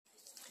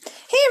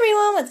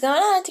everyone, what's going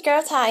on? It's your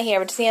girl Ty here,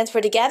 which stands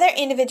for Together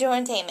Individual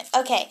Entertainment.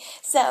 Okay,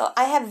 so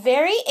I have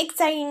very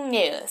exciting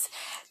news.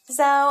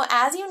 So,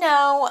 as you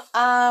know,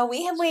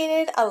 we have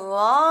waited a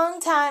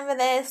long time for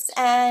this,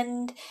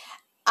 and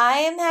I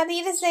am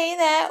happy to say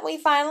that we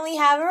finally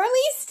have a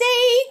release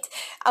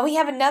date. We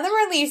have another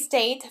release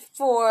date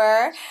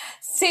for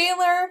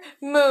Sailor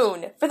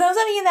Moon. For those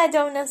of you that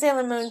don't know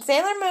Sailor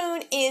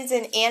Moon is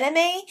an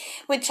anime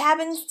which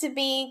happens to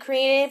be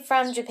created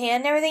from Japan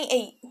and everything.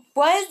 It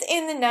was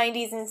in the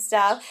 90s and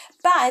stuff,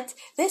 but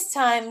this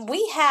time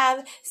we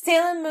have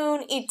Sailor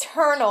Moon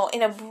Eternal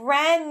in a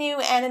brand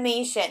new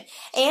animation,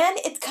 and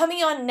it's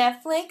coming on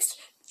Netflix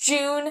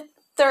June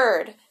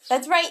 3rd.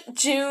 That's right,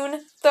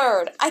 June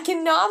 3rd. I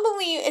cannot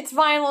believe it's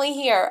finally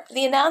here.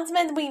 The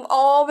announcement we've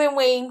all been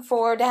waiting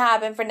for to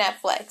happen for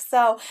Netflix.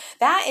 So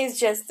that is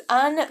just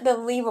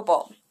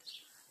unbelievable.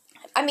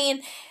 I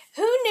mean,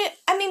 who knew?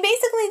 I mean,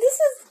 basically, this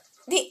is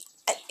the...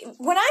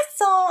 When I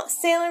saw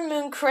Sailor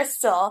Moon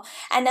Crystal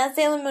and now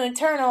Sailor Moon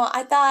Eternal,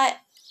 I thought,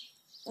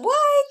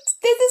 what?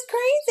 This is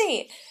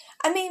crazy.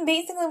 I mean,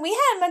 basically, we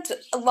had much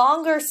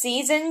longer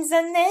seasons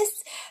than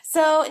this.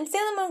 So, in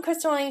Sailor Moon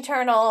Crystal and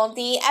Eternal,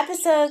 the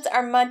episodes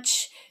are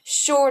much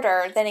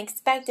shorter than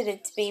expected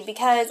it to be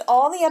because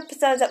all the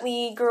episodes that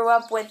we grew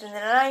up with in the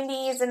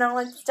 90s and all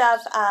that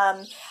stuff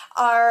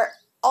are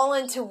all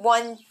into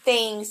one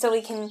thing, so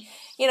we can,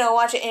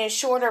 watch it in a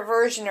shorter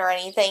version or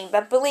anything.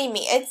 But believe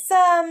me,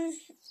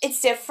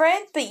 it's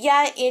different, but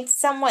yet it's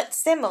somewhat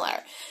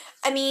similar.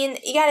 I mean,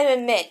 you gotta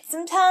admit,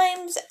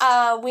 sometimes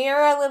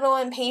we're a little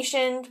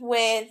impatient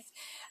with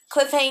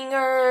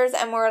cliffhangers,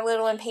 and we're a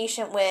little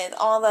impatient with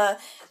all the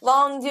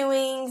long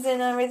doings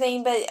and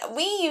everything, but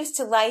we used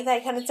to like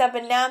that kind of stuff,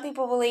 and now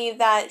people believe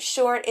that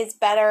short is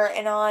better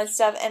and all that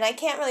stuff, and I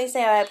can't really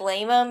say I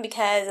blame them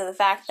because of the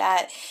fact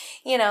that,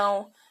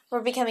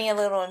 we're becoming a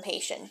little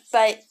impatient.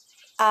 But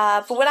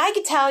for what I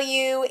could tell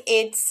you,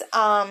 it's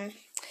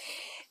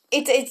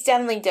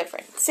definitely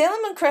different. Sailor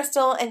Moon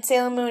Crystal and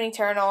Sailor Moon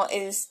Eternal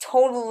is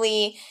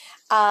totally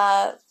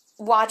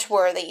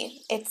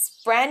watch-worthy.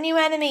 It's brand new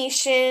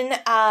animation.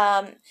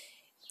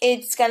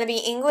 It's going to be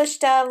English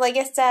dub, like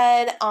I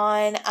said,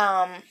 on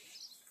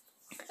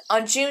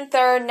June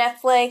 3rd,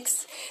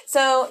 Netflix.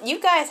 So you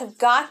guys have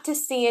got to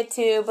see it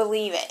to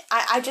believe it.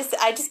 I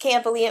just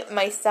can't believe it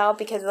myself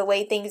because of the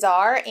way things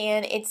are,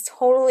 and it's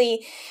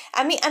totally,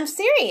 I'm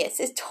serious.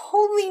 It's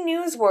totally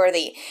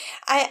newsworthy.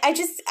 I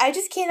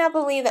just cannot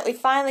believe that we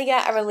finally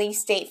got a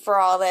release date for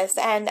all this,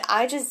 and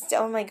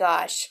oh my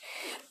gosh.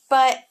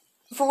 But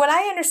for what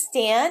I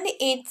understand,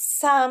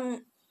 it's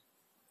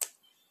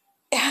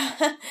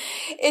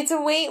it's a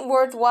wait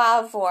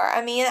worthwhile for.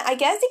 I mean, I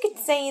guess you could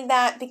say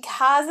that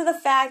because of the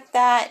fact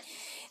that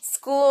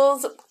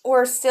schools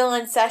were still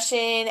in session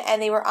and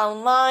they were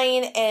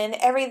online and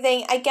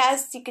everything, I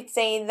guess you could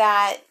say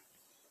that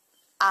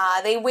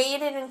they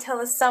waited until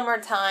the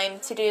summertime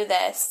to do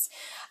this.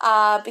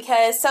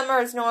 Because summer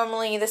is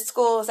normally the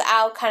school's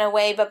out kind of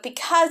way, but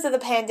because of the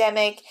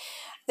pandemic,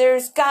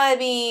 there's gotta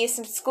be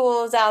some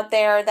schools out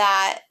there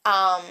that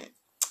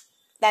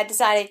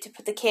decided to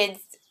put the kids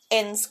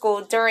in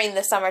school during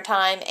the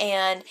summertime,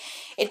 and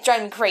it's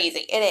driving me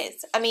crazy. It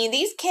is. I mean,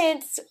 these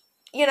kids,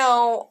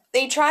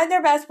 they tried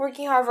their best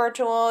working hard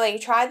virtual. They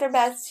tried their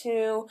best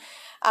to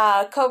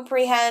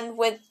comprehend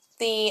with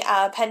the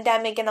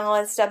pandemic and all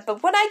that stuff.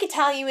 But what I can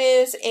tell you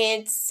is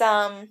it's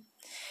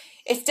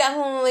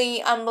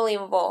definitely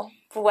unbelievable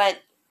for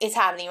what is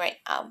happening right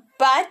now.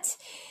 But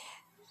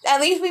at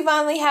least we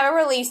finally have a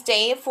release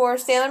date for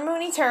Sailor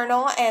Moon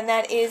Eternal, and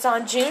that is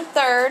on June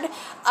 3rd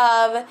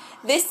of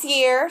this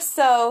year.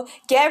 So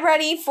get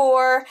ready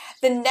for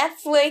the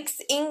Netflix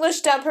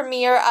English dub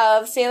premiere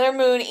of Sailor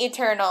Moon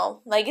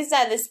Eternal. Like I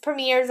said, this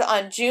premieres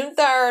on June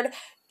 3rd,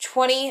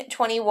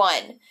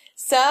 2021.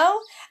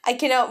 So I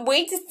cannot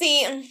wait to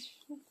see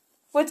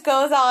what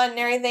goes on and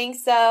everything.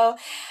 So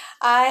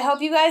I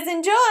hope you guys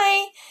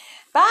enjoy.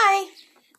 Bye!